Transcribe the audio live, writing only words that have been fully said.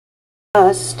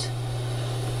discussed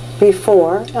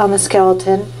before on the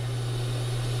skeleton,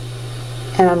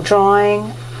 and I'm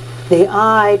drawing the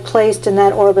eye placed in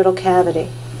that orbital cavity.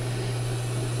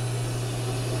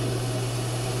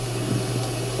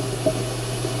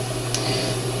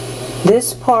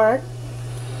 This part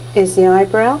is the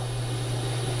eyebrow,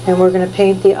 and we're going to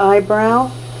paint the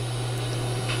eyebrow.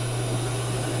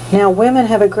 Now, women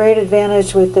have a great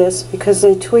advantage with this because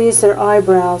they tweeze their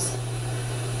eyebrows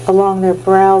along their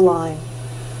brow line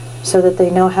so that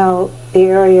they know how the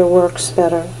area works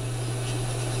better.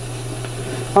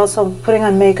 Also, putting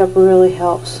on makeup really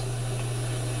helps.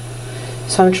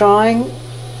 So I'm drawing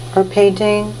or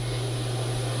painting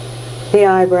the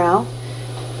eyebrow.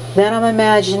 Then I'm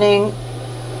imagining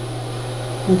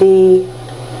the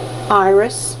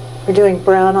iris. We're doing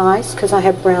brown eyes because I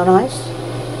have brown eyes.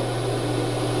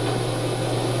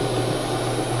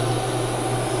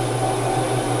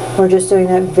 We're just doing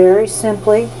that very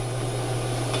simply.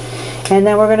 And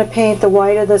then we're going to paint the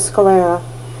white of the sclera,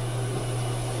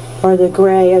 or the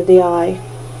gray of the eye.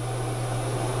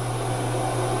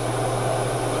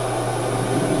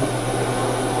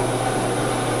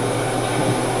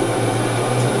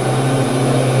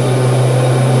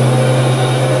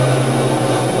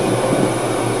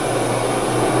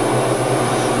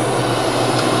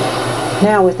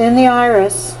 Now, within the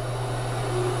iris,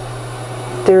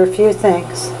 there are a few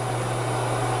things.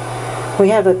 We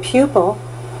have a pupil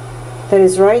that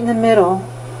is right in the middle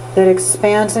that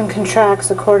expands and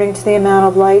contracts according to the amount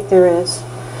of light there is.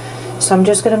 So I'm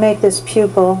just going to make this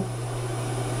pupil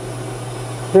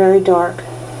very dark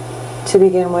to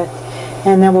begin with,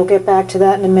 and then we'll get back to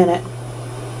that in a minute.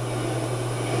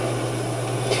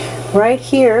 Right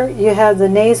here you have the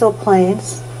nasal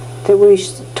planes that we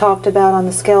talked about on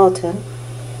the skeleton,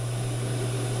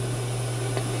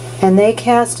 and they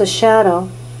cast a shadow.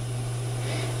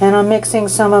 And I'm mixing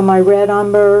some of my red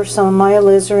umber, some of my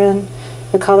alizarin,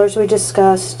 the colors we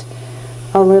discussed,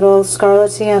 a little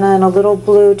scarlet sienna and a little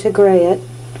blue to gray it,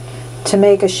 to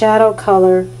make a shadow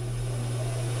color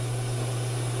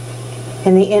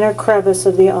in the inner crevice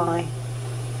of the eye.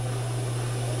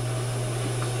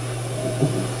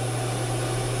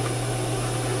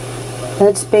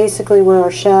 That's basically where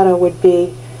our shadow would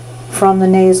be from the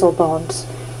nasal bones.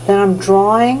 Then I'm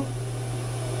drawing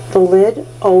the lid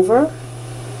over.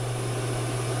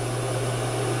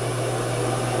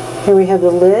 Here we have the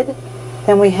lid,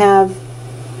 then we have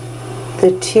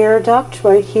the tear duct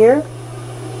right here,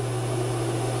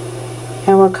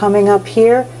 and we're coming up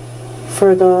here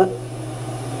for the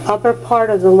upper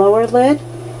part of the lower lid,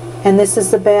 and this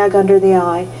is the bag under the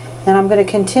eye. And I'm going to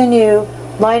continue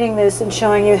lighting this and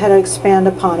showing you how to expand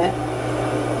upon it.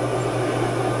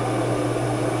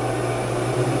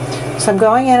 So I'm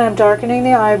going in and I'm darkening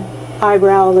the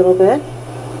eyebrow a little bit.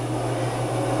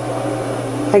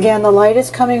 Again, the light is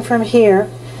coming from here,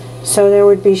 so there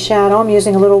would be shadow. I'm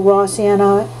using a little raw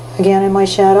sienna again in my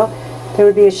shadow. There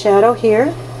would be a shadow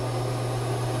here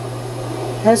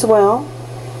as well.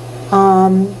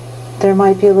 There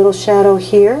might be a little shadow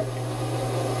here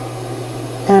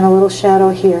and a little shadow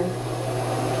here.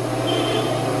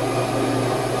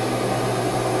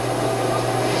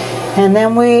 And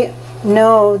then we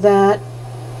know that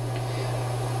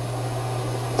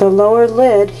the lower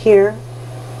lid here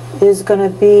is going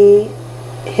to be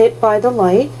hit by the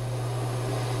light,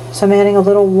 so I'm adding a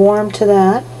little warm to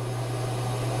that.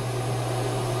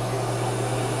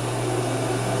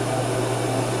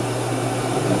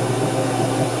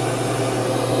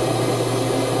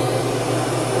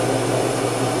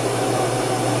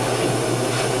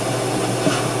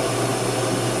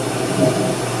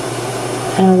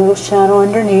 And a little shadow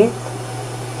underneath.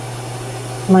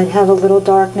 Might have a little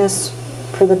darkness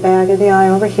for the bag of the eye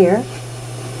over here.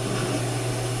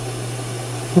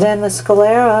 Then the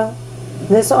sclera,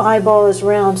 this eyeball is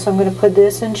round, so I'm going to put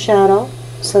this in shadow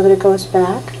so that it goes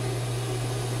back.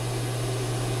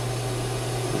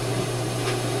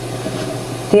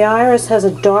 The iris has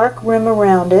a dark rim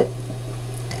around it,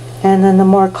 and then the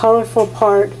more colorful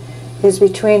part is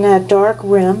between that dark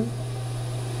rim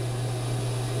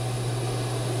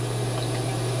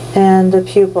and the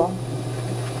pupil.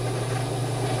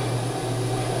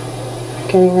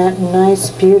 Getting that nice,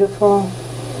 beautiful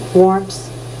warmth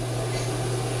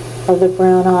of the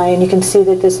brown eye, and you can see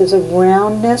that this is a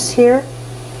roundness here.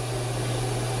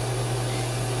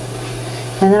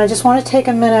 And then I just want to take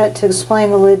a minute to explain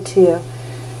the lid to you.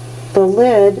 The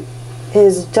lid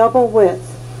is double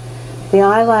width. The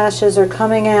eyelashes are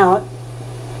coming out,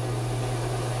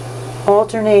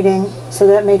 alternating, so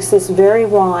that makes this very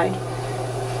wide.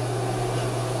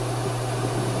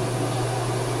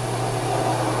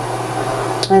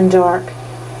 and dark.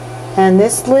 And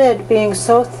this lid, being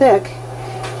so thick,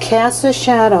 casts a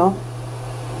shadow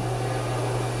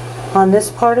on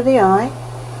this part of the eye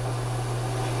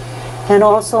and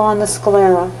also on the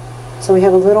sclera. So we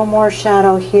have a little more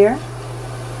shadow here,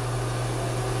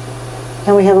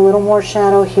 and we have a little more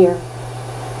shadow here.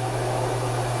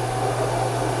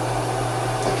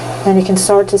 And you can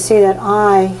start to see that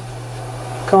eye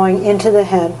going into the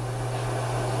head.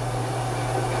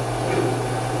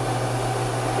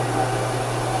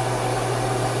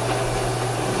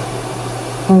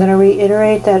 I'm going to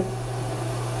reiterate that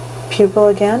pupil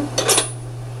again.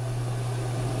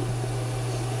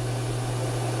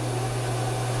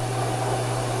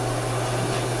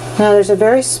 Now there's a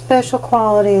very special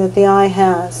quality that the eye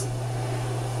has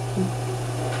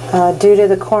due to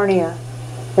the cornea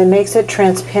that makes it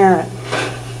transparent,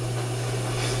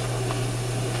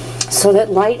 so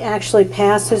that light actually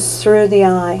passes through the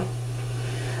eye.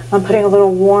 I'm putting a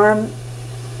little warm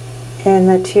in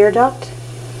the tear duct.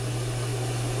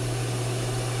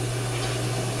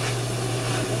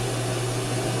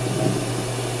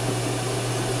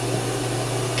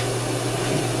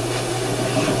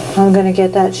 I'm going to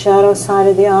get that shadow side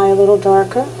of the eye a little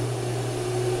darker.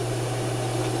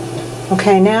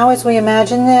 Okay, now as we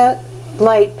imagine that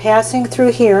light passing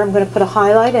through here, I'm going to put a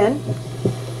highlight in.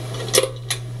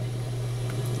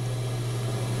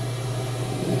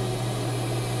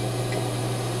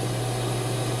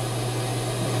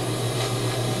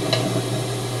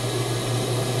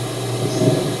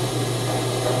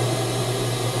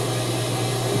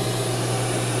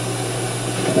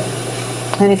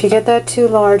 And if you get that too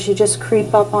large, you just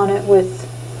creep up on it with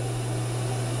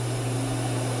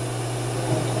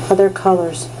other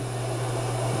colors.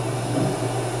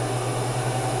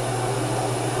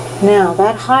 Now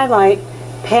that highlight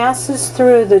passes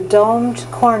through the domed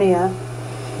cornea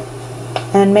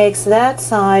and makes that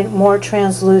side more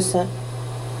translucent.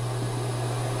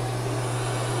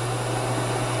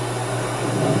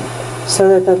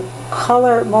 So that the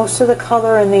color, most of the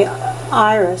color in the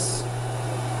iris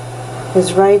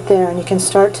is right there, and you can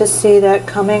start to see that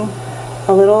coming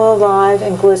a little alive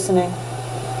and glistening.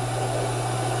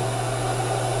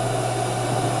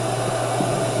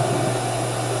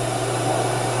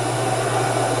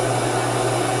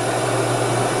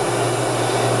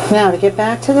 Now to get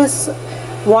back to this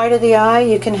white of the eye,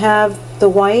 you can have the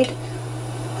white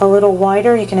a little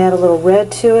whiter, you can add a little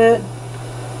red to it,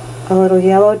 a little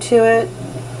yellow to it.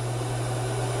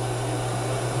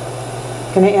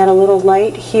 Going to add a little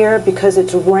light here because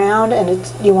it's round and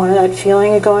you want that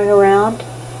feeling of going around.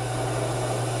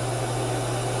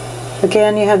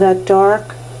 Again, you have that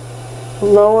dark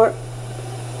lower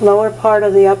part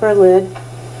of the upper lid,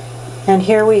 and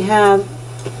here we have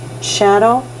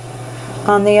shadow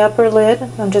on the upper lid.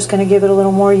 I'm just going to give it a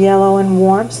little more yellow and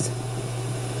warmth.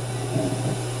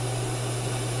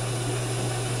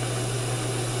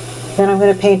 Then I'm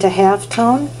going to paint a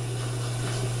halftone.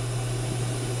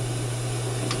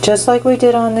 Just like we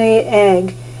did on the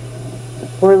egg,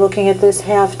 we're looking at this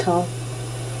halftone.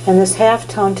 And this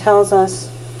halftone tells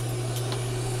us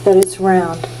that it's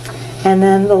round. And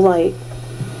then the light.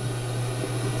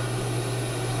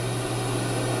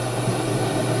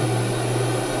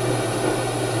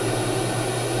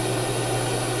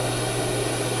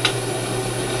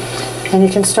 And you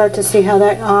can start to see how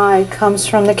that eye comes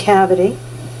from the cavity.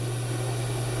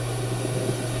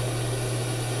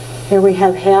 Here we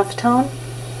have halftone.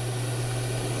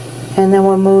 And then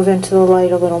we'll move into the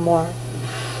light a little more.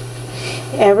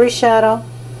 Every shadow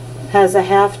has a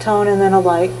halftone and then a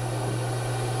light,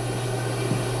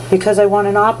 because I want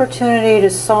an opportunity to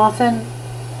soften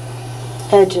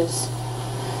edges.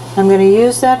 I'm going to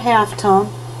use that halftone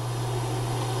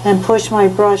and push my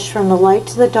brush from the light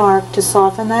to the dark to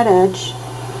soften that edge.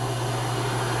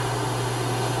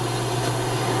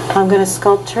 I'm going to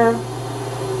sculpt her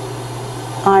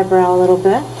eyebrow a little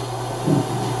bit.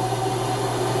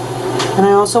 And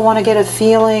I also want to get a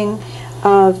feeling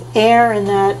of air in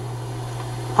that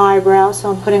eyebrow,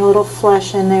 so I'm putting a little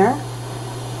flesh in there.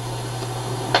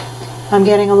 I'm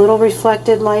getting a little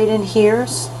reflected light in here,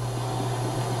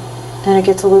 and it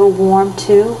gets a little warm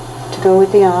too, to go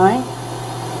with the eye.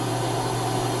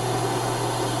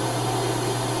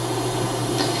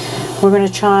 We're going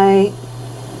to try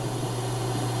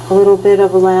a little bit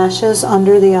of lashes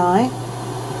under the eye.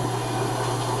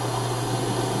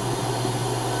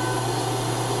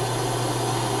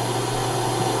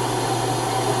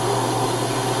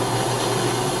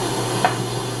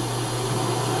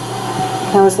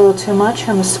 That was a little too much.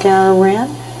 Her mascara ran.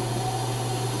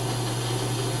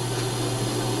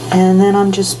 And then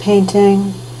I'm just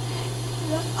painting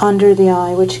under the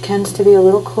eye, which tends to be a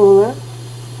little cooler.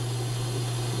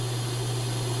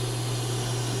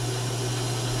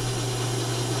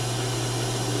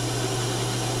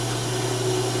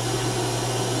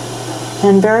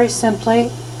 And very simply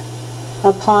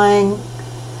applying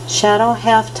shadow,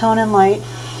 halftone, and light,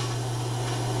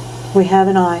 we have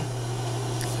an eye.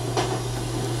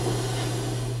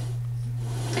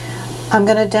 I'm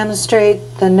going to demonstrate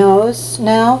the nose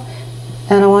now,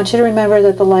 and I want you to remember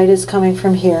that the light is coming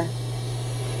from here.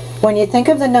 When you think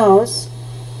of the nose,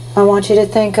 I want you to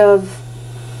think of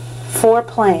 4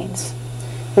 planes.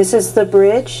 This is the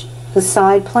bridge, the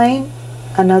side plane,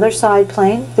 another side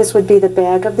plane. This would be the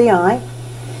bag of the eye.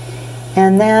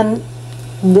 And then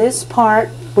this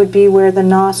part would be where the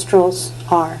nostrils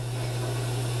are.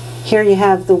 Here you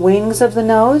have the wings of the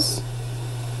nose.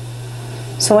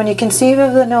 So when you conceive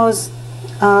of the nose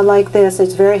like this,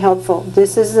 it's very helpful.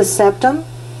 This is the septum.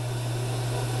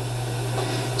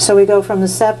 So we go from the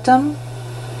septum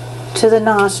to the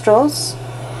nostrils,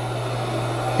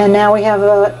 and now we have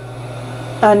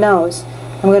a nose.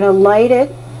 I'm going to light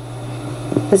it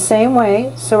the same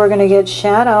way, so we're going to get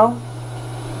shadow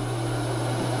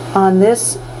on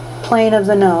this plane of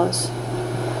the nose.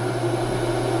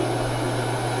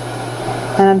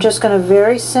 And I'm just going to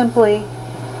very simply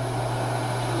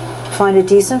find a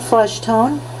decent flesh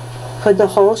tone, put the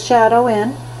whole shadow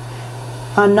in.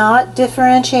 I'm not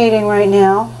differentiating right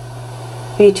now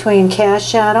between cast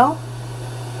shadow,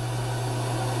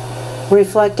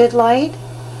 reflected light,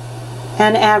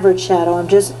 and average shadow. I'm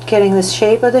just getting the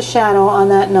shape of the shadow on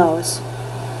that nose.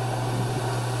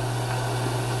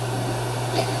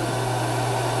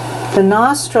 The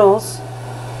nostrils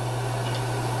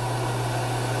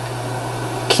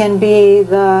can be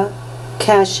the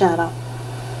cast shadow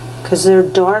because they're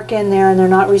dark in there and they're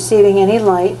not receiving any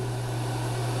light.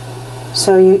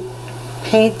 So you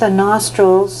paint the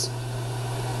nostrils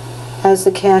as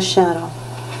the cast shadow.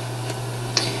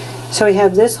 So we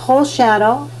have this whole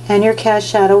shadow and your cast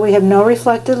shadow. We have no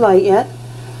reflected light yet.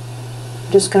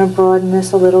 I'm just going to broaden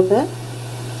this a little bit.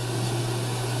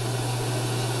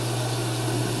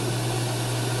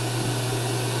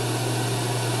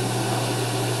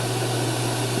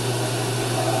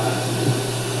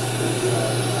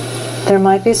 There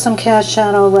might be some cast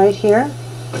shadow right here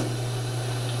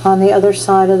on the other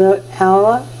side of the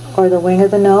ala or the wing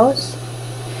of the nose.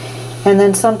 And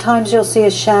then sometimes you'll see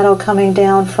a shadow coming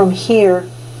down from here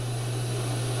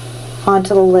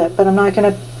onto the lip, but I'm not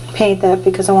going to paint that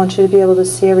because I want you to be able to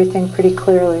see everything pretty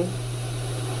clearly.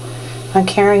 I'm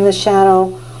carrying the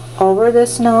shadow over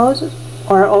this nose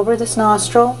or over this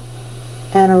nostril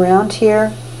and around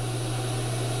here.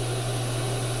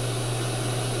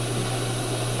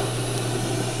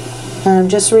 And I'm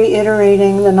just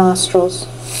reiterating the nostrils.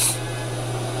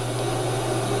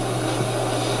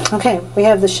 Okay, we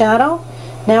have the shadow.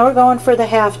 Now we're going for the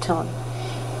halftone.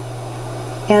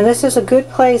 And this is a good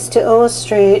place to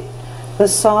illustrate the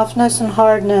softness and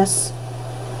hardness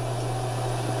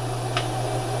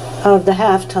of the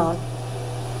halftone.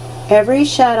 Every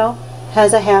shadow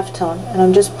has a halftone, and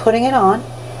I'm just putting it on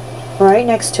right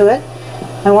next to it.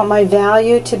 I want my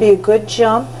value to be a good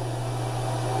jump.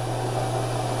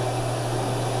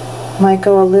 Might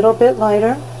go a little bit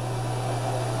lighter.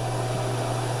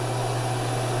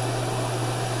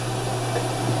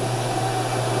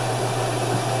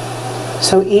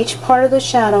 So each part of the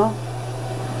shadow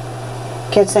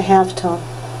gets a halftone.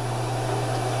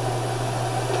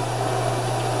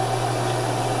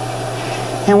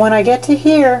 And when I get to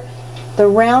here, the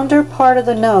rounder part of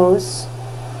the nose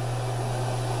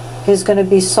is going to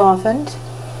be softened,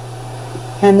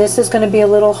 and this is going to be a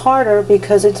little harder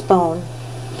because it's bone.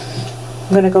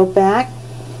 I'm going to go back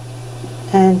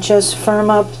and just firm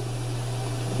up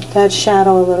that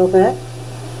shadow a little bit.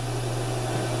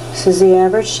 This is the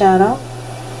average shadow.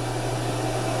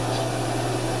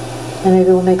 And maybe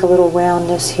we'll make a little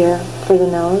roundness here for the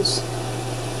nose.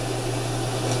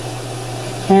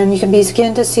 And you can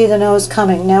begin to see the nose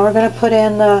coming. Now we're going to put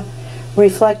in the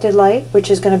reflected light,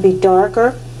 which is going to be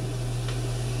darker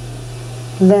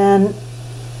than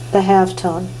the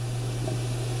halftone.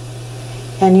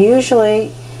 And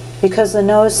usually, because the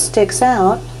nose sticks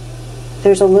out,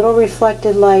 there's a little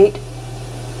reflected light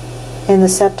in the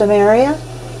septum area,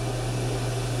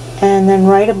 and then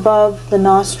right above the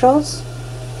nostrils.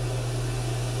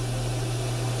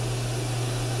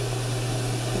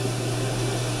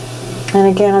 And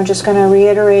again, I'm just going to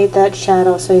reiterate that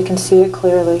shadow so you can see it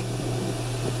clearly.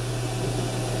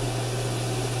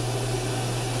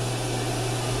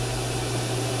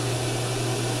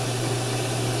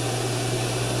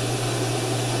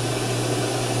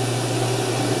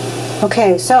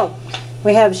 Okay, so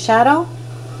we have shadow,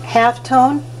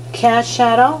 halftone, cast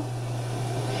shadow,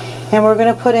 and we're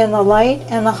going to put in the light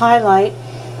and the highlight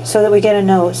so that we get a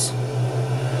nose.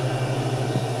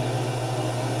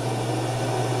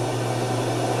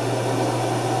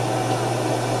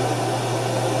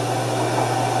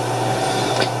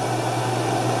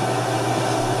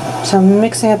 So I'm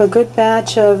mixing up a good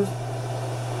batch of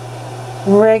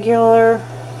regular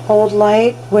old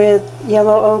light with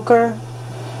yellow ochre,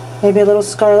 maybe a little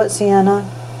scarlet sienna,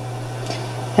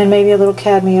 and maybe a little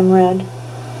cadmium red.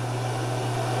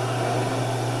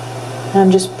 And I'm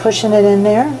just pushing it in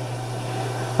there.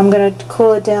 I'm going to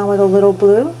cool it down with a little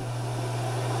blue.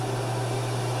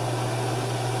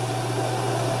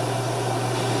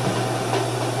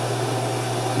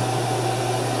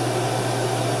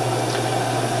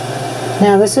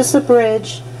 Now this is the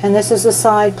bridge and this is the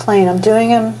side plane. I'm doing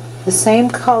them the same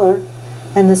color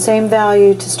and the same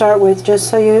value to start with, just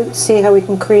so you see how we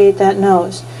can create that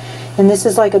nose. And this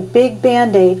is like a big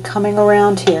band-aid coming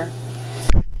around here.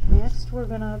 Next we're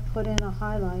going to put in a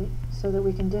highlight so that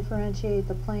we can differentiate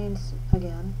the planes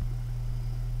again.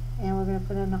 And we're going to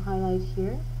put in a highlight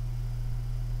here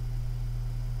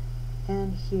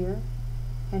and here.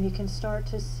 And you can start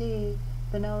to see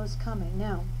the nose coming.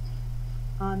 Now,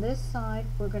 on this side,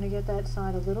 we're going to get that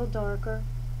side a little darker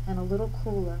and a little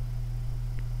cooler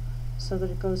so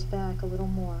that it goes back a little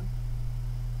more.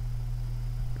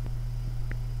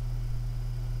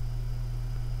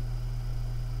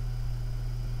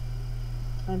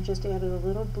 I've just added a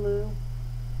little blue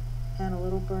and a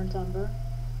little burnt umber.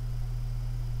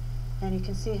 And you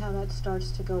can see how that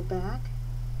starts to go back.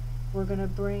 We're going to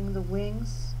bring the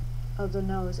wings of the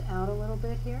nose out a little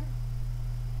bit here.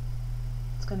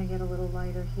 It's going to get a little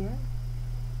lighter here.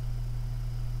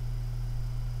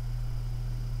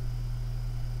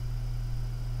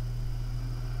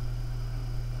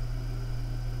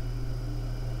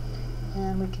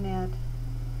 And we can add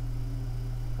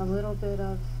a little bit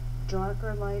of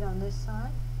darker light on this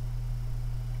side.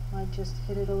 Might just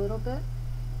hit it a little bit.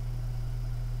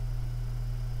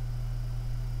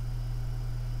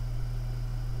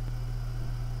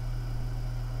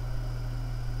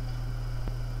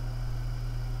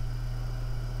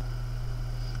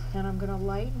 And I'm going to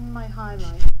lighten my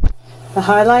highlight. The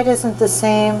highlight isn't the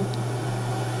same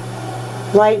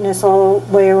lightness all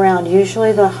the way around.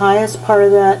 Usually the highest part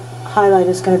of that highlight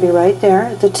is going to be right there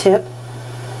at the tip,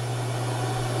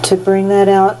 to bring that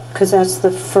out because that's the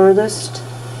furthest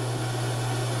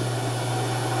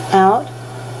out,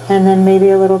 and then maybe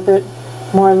a little bit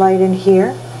more light in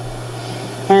here.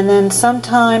 And then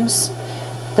sometimes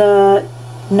the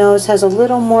nose has a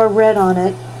little more red on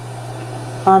it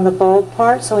on the bulb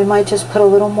part, so we might just put a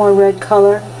little more red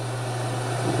color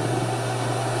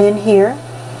in here.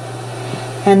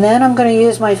 And then I'm going to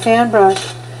use my fan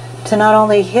brush to not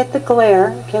only hit the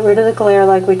glare, get rid of the glare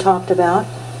like we talked about,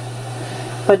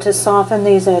 but to soften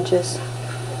these edges.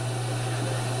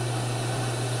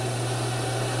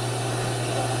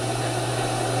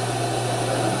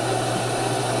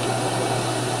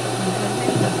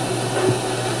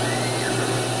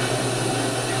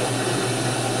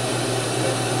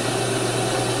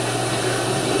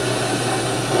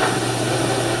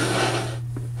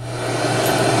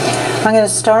 I'm going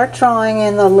to start drawing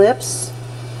in the lips.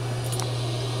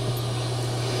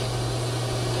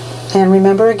 And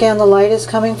remember again, the light is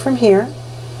coming from here.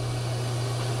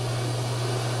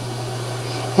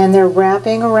 And they're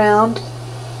wrapping around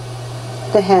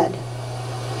the head.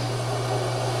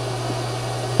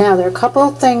 Now there are a couple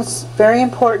of things very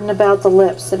important about the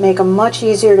lips that make them much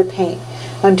easier to paint.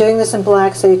 I'm doing this in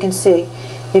black so you can see.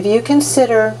 If you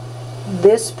consider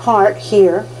this part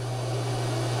here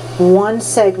one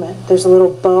segment, there's a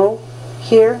little bow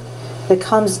here that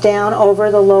comes down over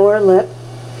the lower lip,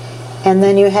 and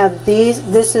then you have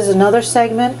these, this is another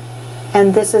segment,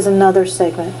 and this is another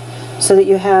segment, so that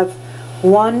you have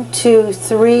 1, 2,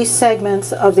 3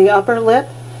 segments of the upper lip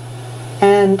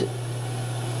and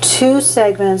 2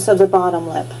 segments of the bottom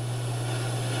lip.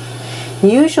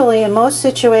 Usually in most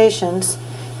situations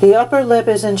the upper lip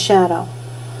is in shadow,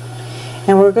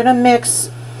 and we're going to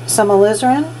mix some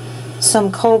alizarin,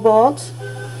 some cobalt,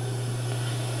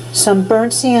 some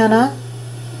burnt sienna,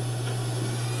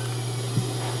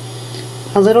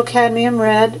 a little cadmium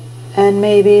red, and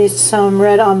maybe some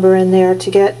red umber in there to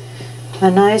get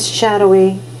a nice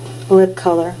shadowy lip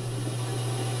color.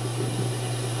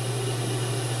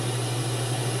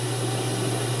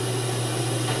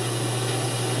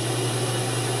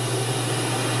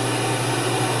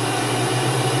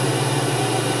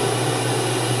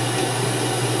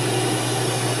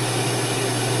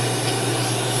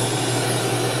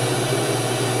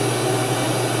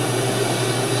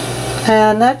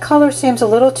 And that color seems a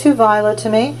little too violet to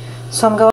me, so I'm going